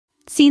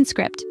Scene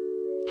script.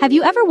 Have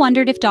you ever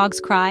wondered if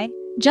dogs cry?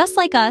 Just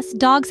like us,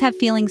 dogs have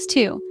feelings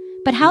too,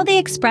 but how they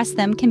express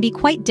them can be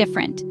quite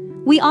different.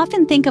 We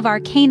often think of our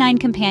canine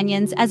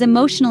companions as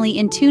emotionally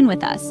in tune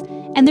with us,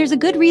 and there's a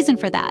good reason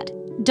for that.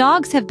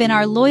 Dogs have been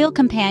our loyal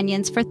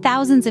companions for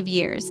thousands of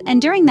years,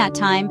 and during that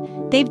time,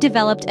 they've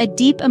developed a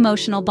deep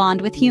emotional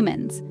bond with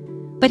humans.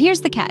 But here's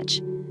the catch.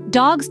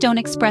 Dogs don't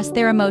express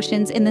their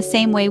emotions in the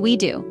same way we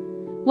do.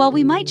 While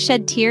we might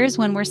shed tears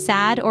when we're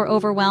sad or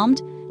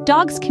overwhelmed,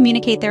 dogs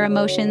communicate their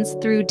emotions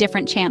through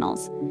different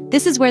channels.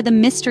 This is where the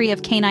mystery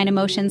of canine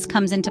emotions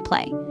comes into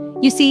play.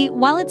 You see,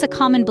 while it's a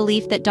common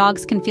belief that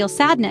dogs can feel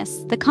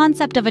sadness, the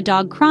concept of a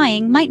dog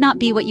crying might not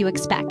be what you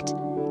expect.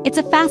 It's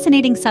a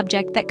fascinating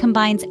subject that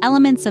combines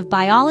elements of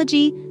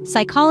biology,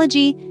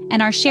 psychology,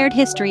 and our shared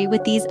history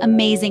with these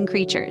amazing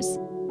creatures.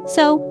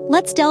 So,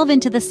 let's delve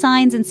into the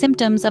signs and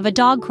symptoms of a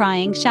dog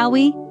crying, shall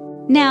we?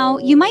 Now,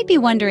 you might be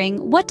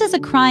wondering, what does a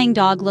crying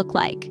dog look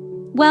like?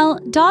 Well,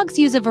 dogs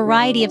use a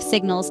variety of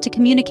signals to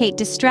communicate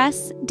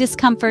distress,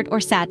 discomfort,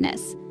 or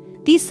sadness.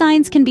 These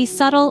signs can be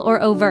subtle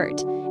or overt,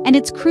 and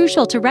it's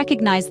crucial to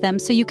recognize them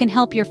so you can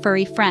help your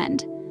furry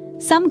friend.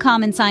 Some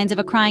common signs of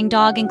a crying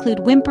dog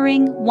include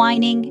whimpering,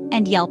 whining,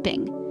 and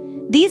yelping.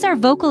 These are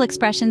vocal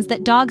expressions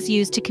that dogs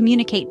use to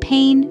communicate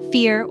pain,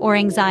 fear, or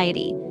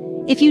anxiety.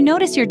 If you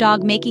notice your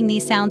dog making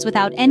these sounds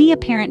without any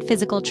apparent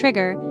physical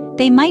trigger,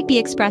 they might be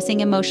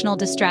expressing emotional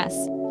distress.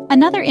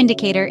 Another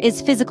indicator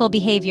is physical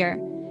behavior.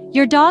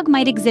 Your dog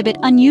might exhibit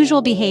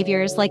unusual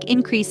behaviors like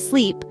increased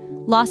sleep,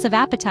 loss of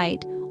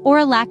appetite, or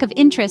a lack of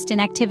interest in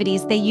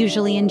activities they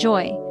usually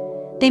enjoy.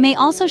 They may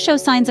also show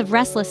signs of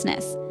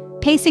restlessness,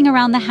 pacing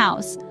around the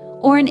house,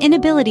 or an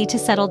inability to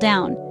settle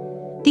down.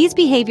 These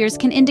behaviors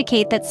can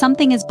indicate that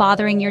something is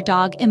bothering your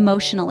dog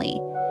emotionally.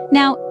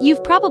 Now,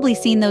 you've probably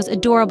seen those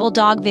adorable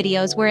dog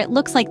videos where it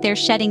looks like they're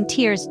shedding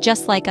tears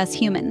just like us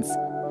humans.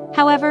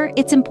 However,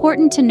 it's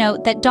important to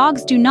note that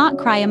dogs do not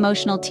cry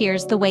emotional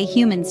tears the way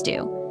humans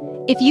do.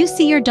 If you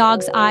see your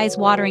dog's eyes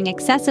watering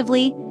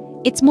excessively,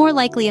 it's more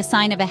likely a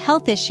sign of a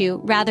health issue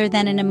rather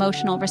than an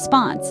emotional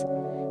response.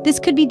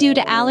 This could be due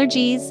to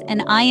allergies,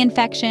 an eye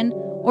infection,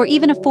 or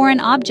even a foreign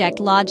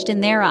object lodged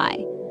in their eye.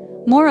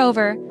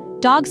 Moreover,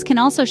 dogs can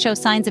also show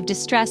signs of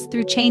distress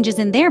through changes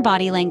in their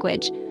body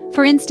language.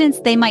 For instance,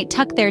 they might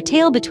tuck their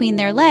tail between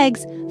their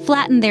legs,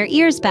 flatten their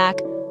ears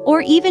back,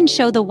 or even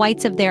show the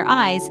whites of their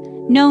eyes,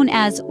 known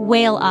as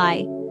whale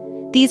eye.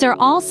 These are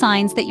all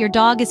signs that your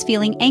dog is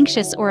feeling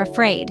anxious or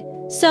afraid.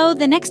 So,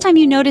 the next time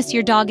you notice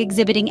your dog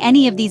exhibiting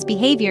any of these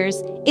behaviors,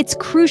 it's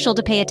crucial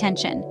to pay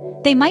attention.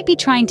 They might be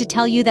trying to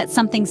tell you that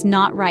something's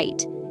not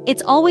right.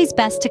 It's always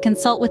best to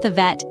consult with a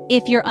vet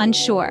if you're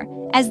unsure,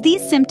 as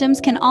these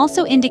symptoms can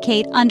also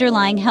indicate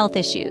underlying health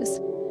issues.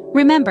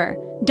 Remember,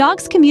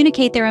 dogs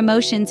communicate their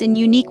emotions in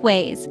unique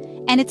ways,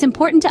 and it's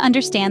important to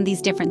understand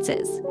these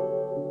differences.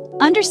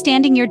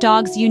 Understanding your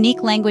dog's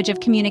unique language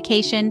of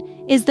communication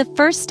is the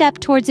first step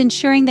towards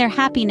ensuring their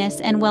happiness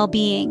and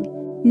well-being.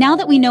 Now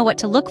that we know what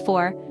to look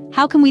for,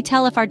 how can we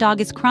tell if our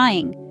dog is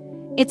crying?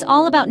 It's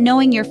all about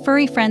knowing your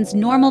furry friend's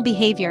normal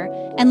behavior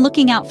and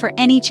looking out for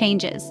any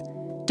changes.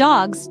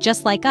 Dogs,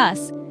 just like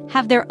us,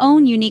 have their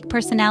own unique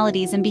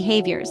personalities and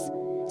behaviors,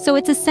 so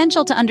it's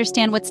essential to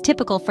understand what's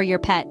typical for your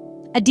pet.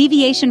 A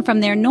deviation from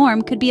their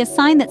norm could be a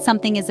sign that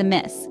something is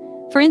amiss.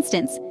 For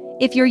instance,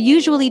 if your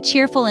usually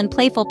cheerful and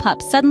playful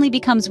pup suddenly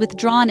becomes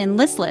withdrawn and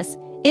listless,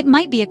 it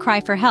might be a cry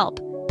for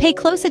help. Pay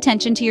close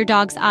attention to your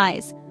dog's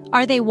eyes.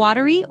 Are they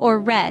watery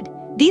or red?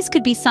 These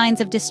could be signs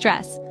of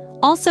distress.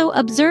 Also,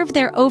 observe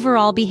their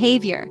overall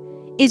behavior.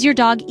 Is your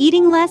dog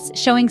eating less,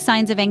 showing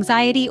signs of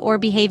anxiety, or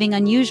behaving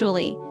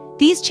unusually?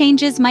 These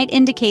changes might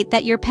indicate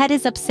that your pet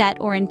is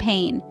upset or in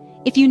pain.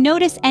 If you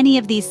notice any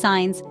of these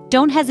signs,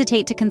 don't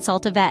hesitate to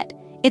consult a vet.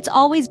 It's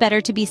always better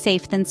to be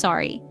safe than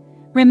sorry.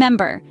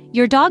 Remember,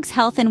 your dog's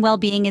health and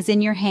well-being is in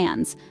your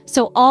hands,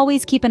 so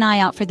always keep an eye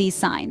out for these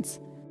signs.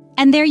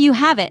 And there you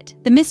have it,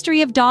 the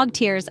mystery of dog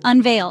tears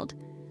unveiled.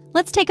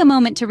 Let's take a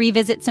moment to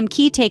revisit some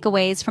key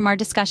takeaways from our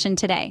discussion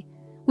today.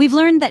 We've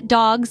learned that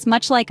dogs,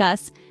 much like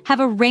us, have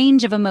a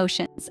range of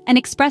emotions and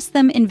express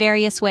them in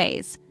various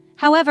ways.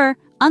 However,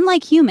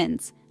 unlike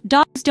humans,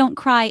 dogs don't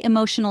cry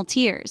emotional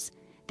tears.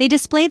 They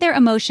display their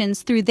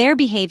emotions through their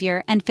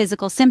behavior and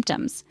physical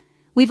symptoms.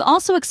 We've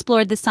also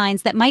explored the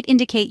signs that might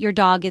indicate your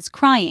dog is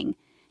crying: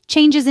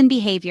 changes in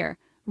behavior,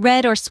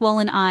 red or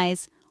swollen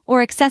eyes,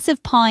 or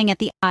excessive pawing at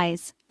the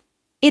eyes.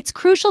 It's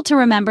crucial to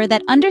remember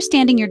that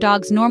understanding your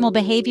dog's normal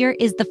behavior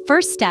is the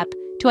first step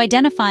to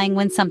identifying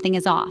when something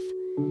is off.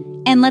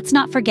 And let's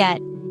not forget,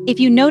 if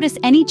you notice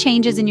any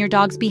changes in your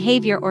dog's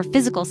behavior or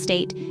physical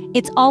state,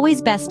 it's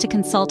always best to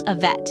consult a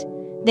vet.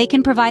 They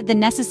can provide the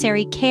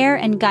necessary care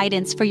and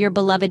guidance for your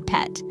beloved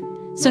pet.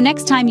 So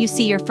next time you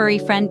see your furry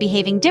friend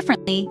behaving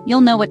differently,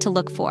 you'll know what to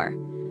look for.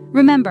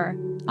 Remember,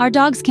 our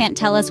dogs can't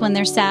tell us when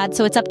they're sad,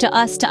 so it's up to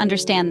us to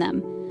understand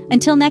them.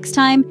 Until next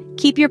time,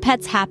 keep your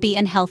pets happy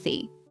and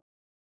healthy.